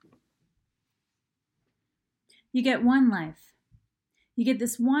You get one life. You get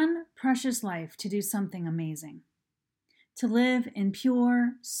this one precious life to do something amazing, to live in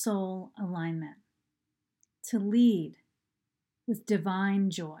pure soul alignment, to lead with divine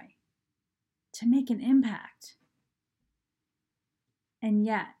joy, to make an impact. And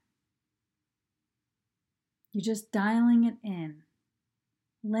yet, you're just dialing it in,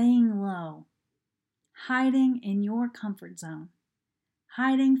 laying low, hiding in your comfort zone,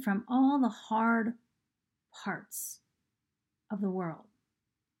 hiding from all the hard parts of the world.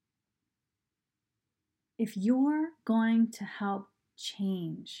 If you're going to help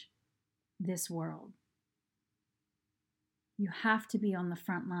change this world, you have to be on the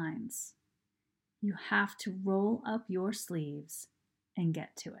front lines. You have to roll up your sleeves and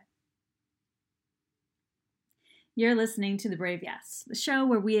get to it. You're listening to The Brave Yes, the show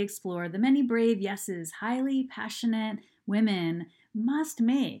where we explore the many brave yeses highly passionate women must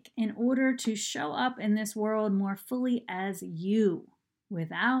make in order to show up in this world more fully as you,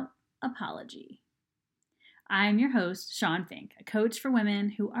 without apology. I'm your host, Sean Fink, a coach for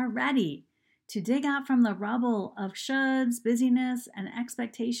women who are ready to dig out from the rubble of shoulds, busyness, and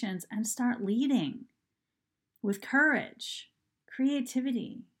expectations and start leading with courage,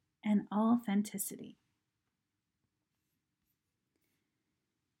 creativity, and authenticity.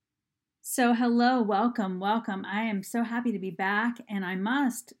 So hello, welcome. I am so happy to be back, and I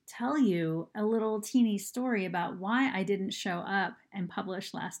must tell you a little teeny story about why I didn't show up and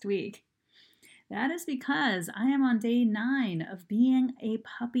publish last week. That is because I am on day 9 of being a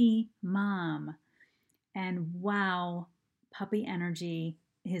puppy mom. And wow, puppy energy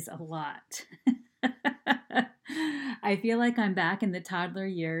is a lot. I feel like I'm back in the toddler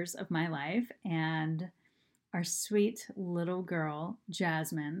years of my life, and our sweet little girl,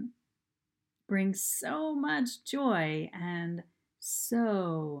 Jasmine, brings so much joy and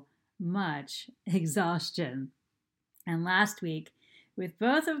so much exhaustion. And last week, with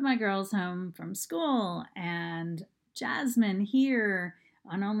both of my girls home from school and Jasmine here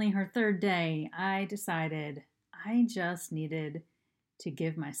on only her 3rd day, I decided I just needed to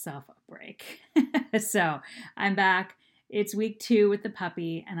give myself a break. So I'm back. It's week 2 with the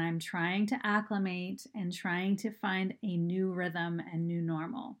puppy, and I'm trying to acclimate and trying to find a new rhythm and new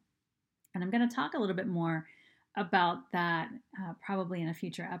normal. And I'm going to talk a little bit more about that probably in a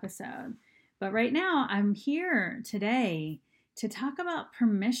future episode. But right now, I'm here today to talk about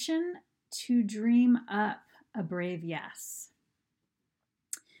permission to dream up a brave yes.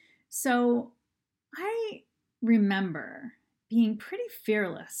 So I remember being pretty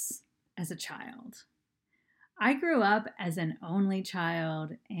fearless as a child. I grew up as an only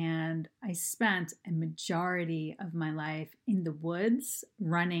child, and I spent a majority of my life in the woods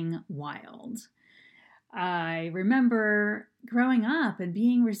running wild. I remember growing up and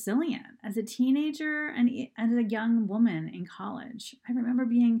being resilient as a teenager and as a young woman in college. I remember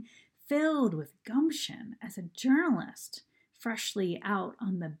being filled with gumption as a journalist, freshly out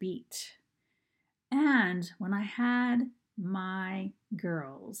on the beat. And when I had my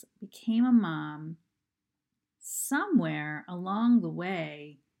girls, became a mom, somewhere along the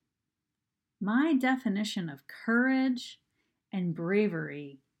way, my definition of courage and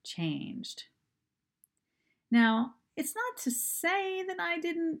bravery changed. Now, it's not to say that I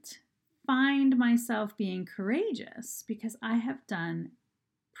didn't find myself being courageous, because I have done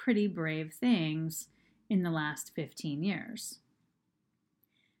pretty brave things in the last 15 years.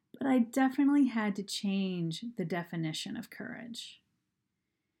 But I definitely had to change the definition of courage.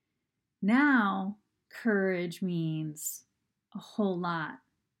 Now, courage means a whole lot,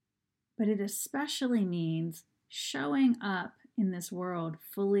 but it especially means showing up in this world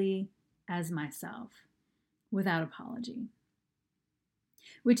fully as myself, without apology.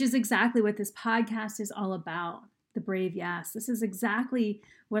 Which is exactly what this podcast is all about, The Brave Yes. This is exactly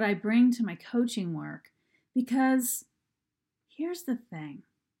what I bring to my coaching work, because here's the thing.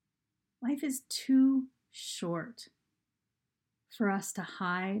 Life is too short for us to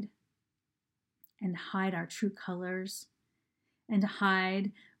hide our true colors, and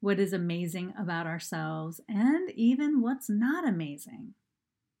hide what is amazing about ourselves, and even what's not amazing.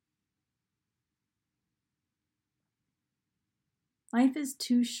 Life is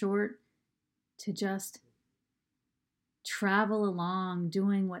too short to just travel along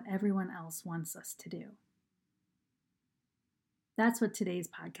doing what everyone else wants us to do. That's what today's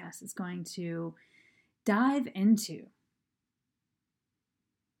podcast is going to dive into.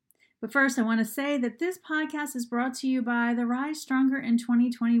 But first, I want to say that this podcast is brought to you by the Rise Stronger in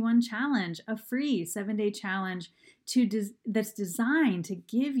 2021 Challenge, a free 7-day challenge that's designed to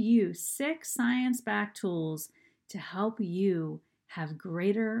give you 6 science-backed tools to help you have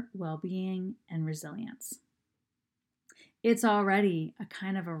greater well-being and resilience. It's already a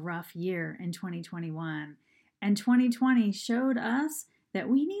kind of a rough year in 2021. And 2020 showed us that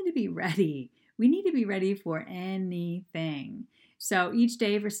we need to be ready. We need to be ready for anything. So each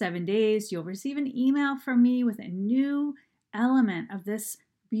day for 7 days, you'll receive an email from me with a new element of this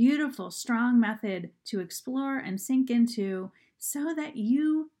beautiful, strong method to explore and sink into so that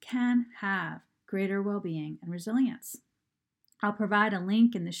you can have greater well being and resilience. I'll provide a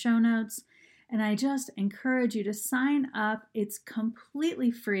link in the show notes, and I just encourage you to sign up. It's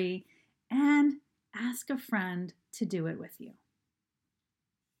completely free, and ask a friend to do it with you.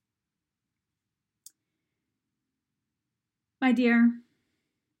 My dear,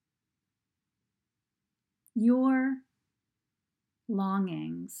 your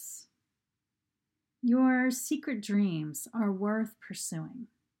longings, your secret dreams are worth pursuing,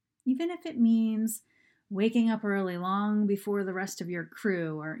 even if it means waking up early long before the rest of your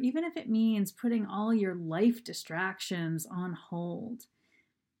crew, or even if it means putting all your life distractions on hold,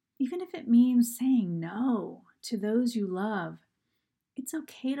 even if it means saying no to those you love. It's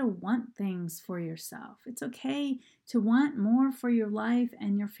okay to want things for yourself. It's okay to want more for your life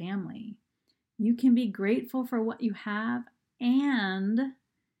and your family. You can be grateful for what you have and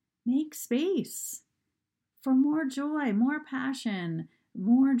make space for more joy, more passion,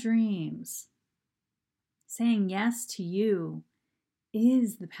 more dreams. Saying yes to you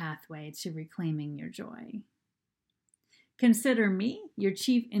is the pathway to reclaiming your joy. Consider me your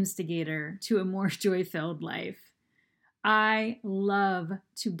chief instigator to a more joy-filled life. I love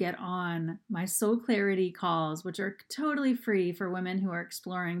to get on my Soul Clarity calls, which are totally free for women who are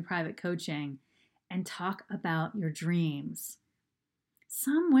exploring private coaching, and talk about your dreams.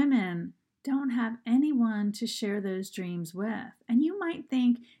 Some women don't have anyone to share those dreams with, and you might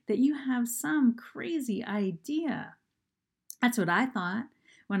think that you have some crazy idea. That's what I thought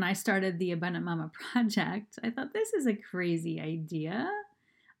when I started the Abundant Mama Project. I thought, this is a crazy idea.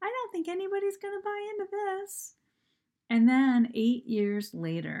 I don't think anybody's going to buy into this. And then 8 years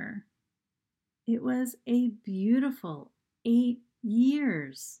later, it was a beautiful 8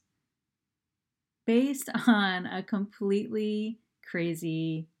 years based on a completely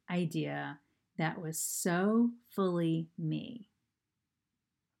crazy idea that was so fully me.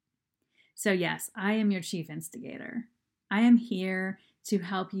 So yes, I am your chief instigator. I am here to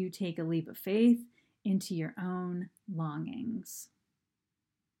help you take a leap of faith into your own longings.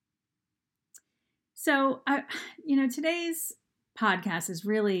 So, today's podcast is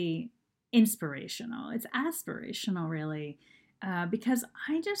really inspirational. It's aspirational, really, because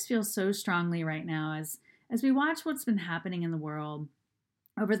I just feel so strongly right now as we watch what's been happening in the world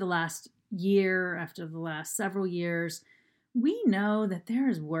over the last year, after the last several years. We know that there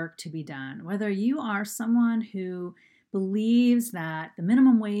is work to be done. Whether you are someone who believes that the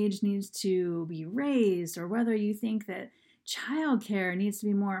minimum wage needs to be raised, or whether you think that childcare needs to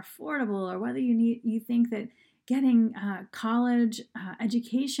be more affordable, or whether you think that getting college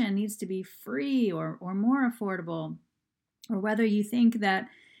education needs to be free or more affordable, or whether you think that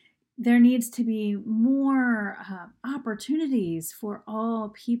there needs to be more opportunities for all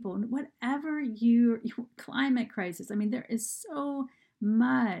people, whatever your climate crisis. I mean, there is so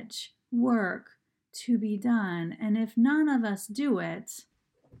much work to be done, and if none of us do it,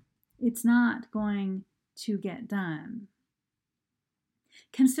 it's not going to get done.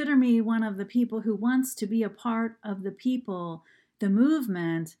 Consider me one of the people who wants to be a part of the people, the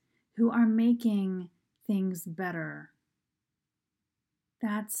movement, who are making things better.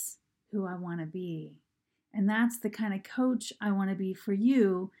 That's who I want to be. And that's the kind of coach I want to be for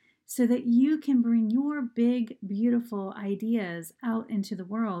you, so that you can bring your big, beautiful ideas out into the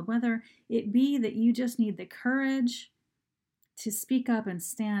world, whether it be that you just need the courage to speak up and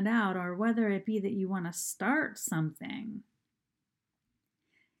stand out, or whether it be that you want to start something.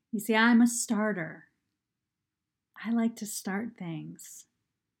 You see, I'm a starter. I like to start things.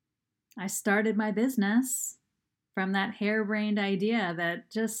 I started my business from that harebrained idea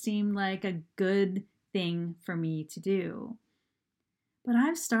that just seemed like a good thing for me to do. But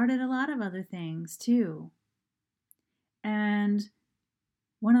I've started a lot of other things too. And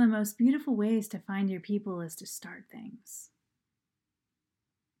one of the most beautiful ways to find your people is to start things.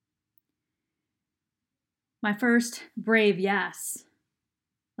 My first brave yes.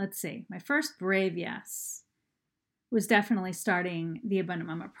 My first brave yes was definitely starting the Abundant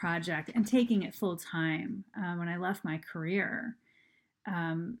Mama Project and taking it full time when I left my career.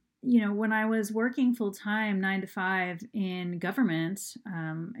 When I was working full time, 9 to 5 in government,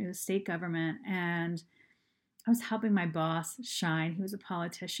 it was state government, and I was helping my boss shine. He was a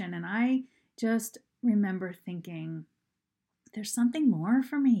politician, and I just remember thinking, there's something more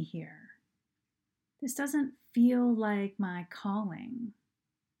for me here. This doesn't feel like my calling.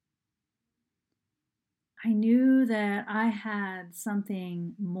 I knew that I had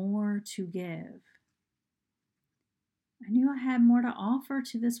something more to give. I knew I had more to offer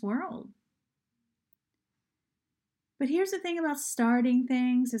to this world. But here's the thing about starting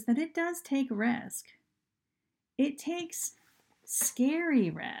things is that it does take risk. It takes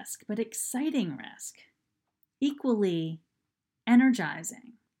scary risk, but exciting risk, equally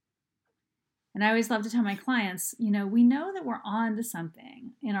energizing. And I always love to tell my clients, we know that we're on to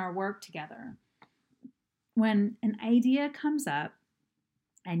something in our work together when an idea comes up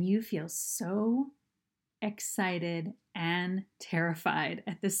and you feel so excited and terrified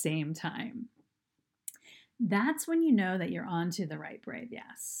at the same time. That's when you know that you're on to the right brave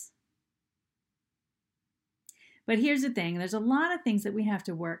yes. But here's the thing, there's a lot of things that we have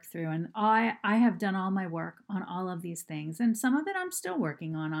to work through, and I have done all my work on all of these things, and some of it I'm still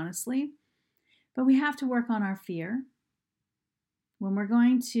working on, honestly. But we have to work on our fear. When we're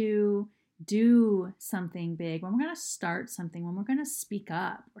going to do something big, when we're going to start something, when we're going to speak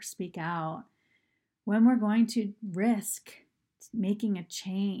up or speak out, when we're going to risk making a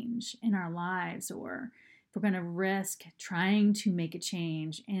change in our lives, or if we're going to risk trying to make a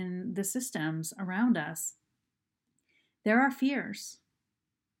change in the systems around us, there are fears.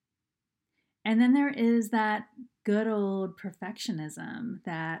 And then there is that good old perfectionism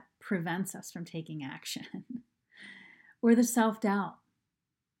that prevents us from taking action, or the self-doubt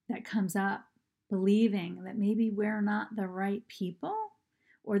that comes up, believing that maybe we're not the right people,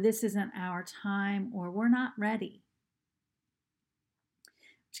 or this isn't our time, or we're not ready.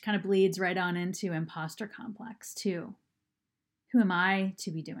 Which kind of bleeds right on into imposter complex too. Who am I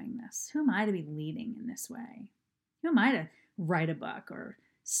to be doing this? Who am I to be leading in this way? Who am I to write a book or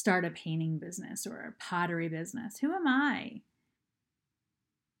start a painting business or a pottery business? Who am I?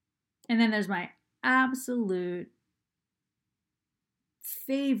 And then there's my absolute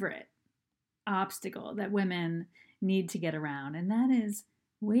favorite obstacle that women need to get around, and that is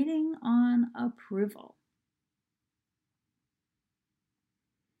waiting on approval.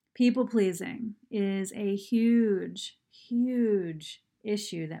 People pleasing is a huge, huge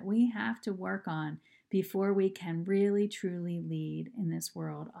issue that we have to work on before we can really, truly lead in this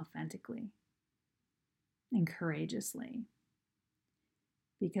world authentically and courageously.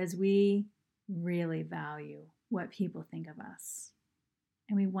 Because we really value what people think of us,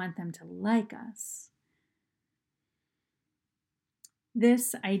 and we want them to like us.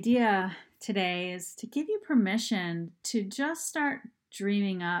 This idea today is to give you permission to just start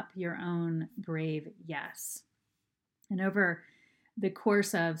dreaming up your own brave yes. And over the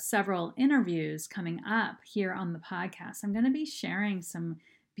course of several interviews coming up here on the podcast, I'm going to be sharing some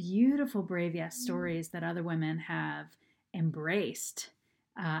beautiful brave yes stories that other women have embraced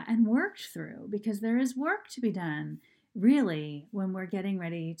and worked through, because there is work to be done, really, when we're getting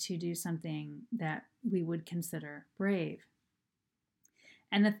ready to do something that we would consider brave.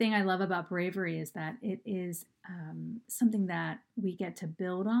 And the thing I love about bravery is that it is something that we get to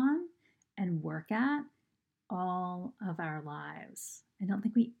build on and work at all of our lives. I don't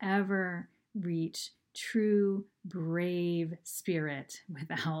think we ever reach true brave spirit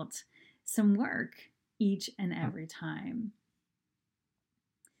without some work each and every time.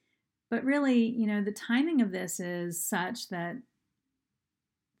 But really, the timing of this is such that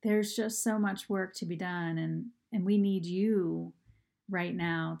there's just so much work to be done, and we need you right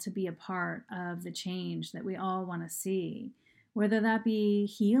now to be a part of the change that we all want to see, whether that be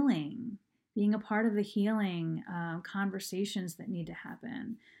healing, being a part of the healing conversations that need to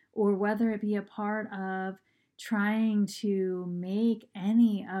happen, or whether it be a part of trying to make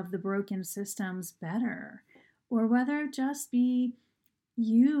any of the broken systems better, or whether it just be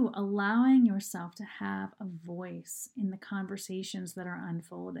you allowing yourself to have a voice in the conversations that are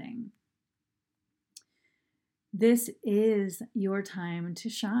unfolding. This is your time to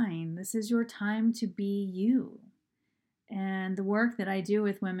shine. This is your time to be you. And the work that I do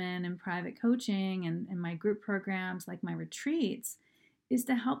with women in private coaching and my group programs, like my retreats, is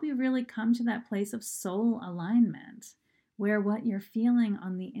to help you really come to that place of soul alignment, where what you're feeling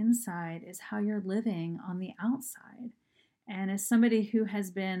on the inside is how you're living on the outside. And as somebody who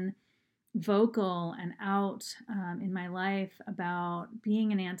has been vocal and out in my life about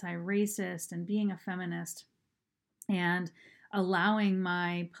being an anti-racist and being a feminist, and allowing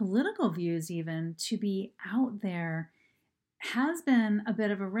my political views even to be out there, has been a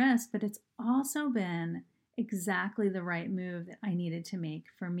bit of a risk, but it's also been exactly the right move that I needed to make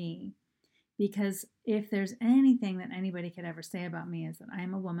for me. Because if there's anything that anybody could ever say about me, is that I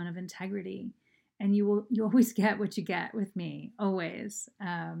am a woman of integrity, and you always get what you get with me, always.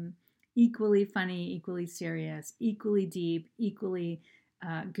 equally funny, equally serious, equally deep, equally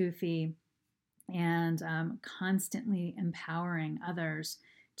goofy, and constantly empowering others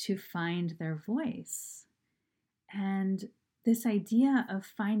to find their voice. And this idea of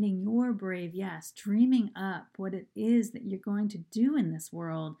finding your brave yes, dreaming up what it is that you're going to do in this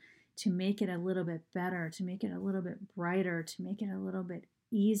world to make it a little bit better, to make it a little bit brighter, to make it a little bit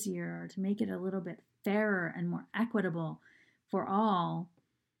easier, to make it a little bit fairer and more equitable for all,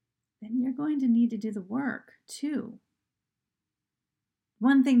 then you're going to need to do the work too.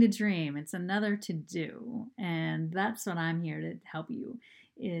 One thing to dream, it's another to do. And that's what I'm here to help you,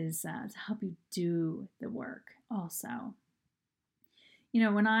 is to help you do the work also.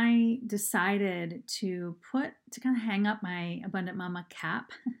 When I decided to kind of hang up my Abundant Mama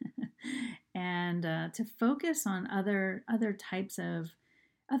cap and to focus on other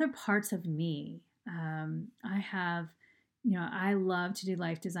parts of me, I love to do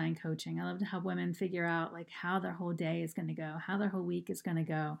life design coaching. I love to help women figure out like how their whole day is going to go, how their whole week is going to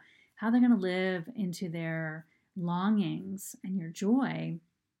go, how they're going to live into their longings and your joy.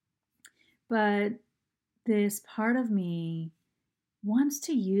 But this part of me wants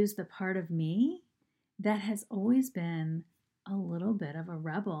to use the part of me that has always been a little bit of a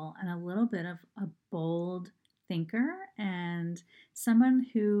rebel and a little bit of a bold thinker and someone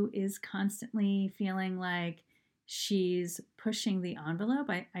who is constantly feeling like she's pushing the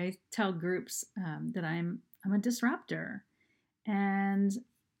envelope. I tell groups that I'm a disruptor, and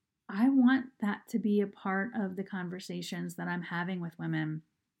I want that to be a part of the conversations that I'm having with women,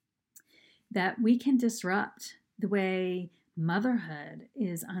 that we can disrupt the way motherhood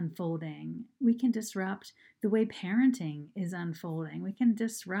is unfolding. We can disrupt the way parenting is unfolding. We can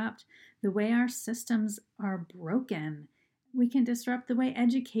disrupt the way our systems are broken. We can disrupt the way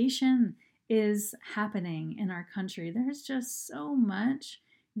education is happening in our country. There's just so much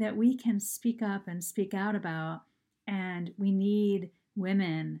that we can speak up and speak out about, and we need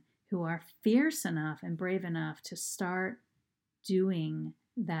women who are fierce enough and brave enough to start doing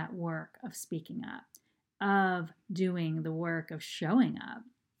that work of speaking up, of doing the work of showing up.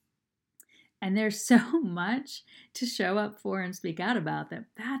 And there's so much to show up for and speak out about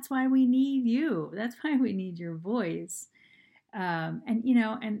that's why we need you. That's why we need your voice.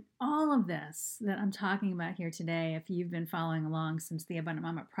 And all of this that I'm talking about here today, if you've been following along since the Abundant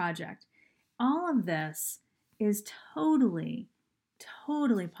Mama Project, all of this is totally,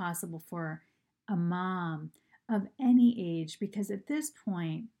 totally possible for a mom of any age, because at this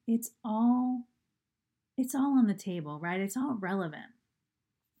point, it's all on the table, right? It's all relevant.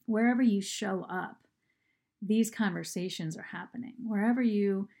 Wherever you show up, these conversations are happening. Wherever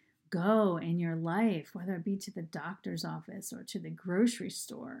you go in your life, whether it be to the doctor's office or to the grocery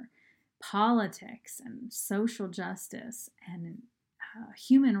store, politics and social justice and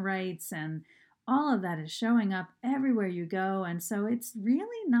human rights and all of that is showing up everywhere you go. And so it's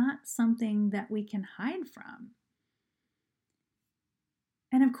really not something that we can hide from.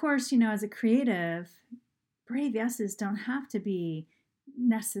 And of course, as a creative, brave yeses don't have to be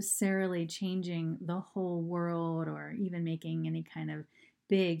necessarily changing the whole world or even making any kind of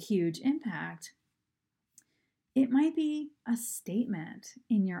big, huge impact. It might be a statement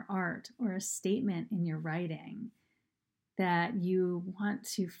in your art or a statement in your writing that you want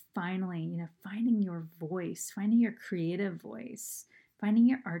to finally, finding your voice, finding your creative voice, finding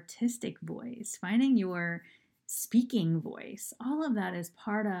your artistic voice, finding your speaking voice. All of that is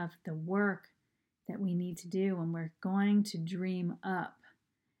part of the work that we need to do when we're going to dream up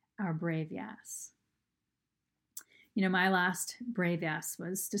our brave yes. My last brave yes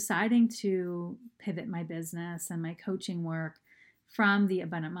was deciding to pivot my business and my coaching work from the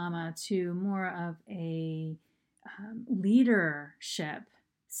Abundant Mama to more of a leadership,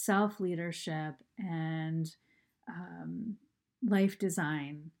 self-leadership, and life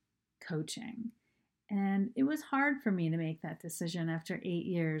design coaching. And it was hard for me to make that decision after 8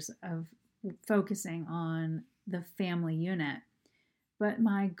 years of focusing on the family unit. But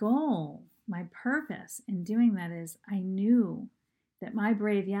my goal, my purpose in doing that is I knew that my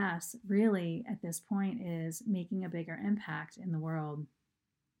brave yes really at this point is making a bigger impact in the world,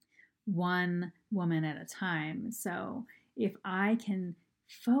 one woman at a time. So if I can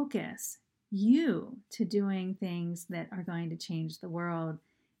focus you to doing things that are going to change the world,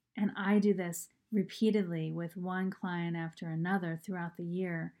 and I do this repeatedly with one client after another throughout the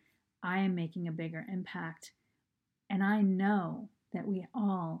year, I am making a bigger impact. And I know that we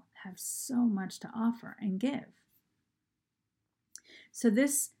all have so much to offer and give. So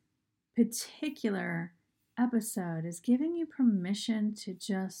this particular episode is giving you permission to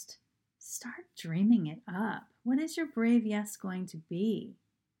just start dreaming it up. What is your brave yes going to be?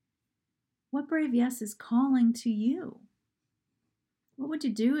 What brave yes is calling to you? What would you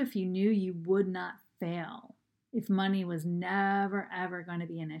do if you knew you would not fail? If money was never, ever going to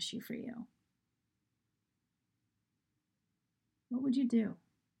be an issue for you? What would you do?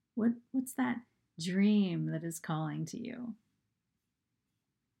 What's that dream that is calling to you?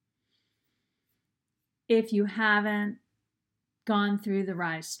 If you haven't gone through the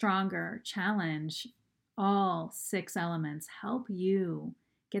Rise Stronger challenge, all 6 elements help you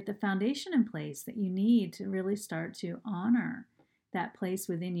get the foundation in place that you need to really start to honor that place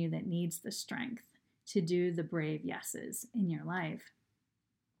within you that needs the strength to do the brave yeses in your life.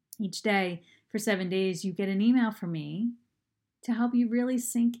 Each day for 7 days, you get an email from me to help you really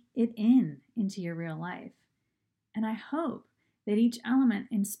sink it into your real life. And I hope that each element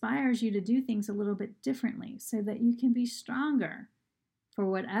inspires you to do things a little bit differently so that you can be stronger for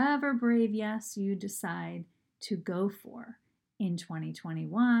whatever brave yes you decide to go for in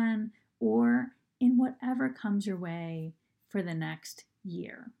 2021 or in whatever comes your way for the next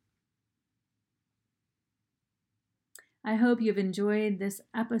year. I hope you've enjoyed this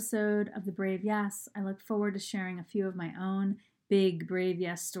episode of The Brave Yes. I look forward to sharing a few of my own big brave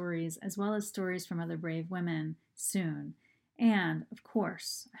yes stories, as well as stories from other brave women soon. And of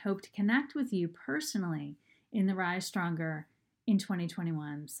course, I hope to connect with you personally in the Rise Stronger in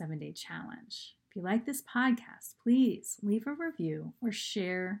 2021 7-Day Challenge. If you like this podcast, please leave a review or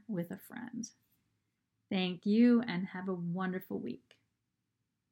share with a friend. Thank you and have a wonderful week.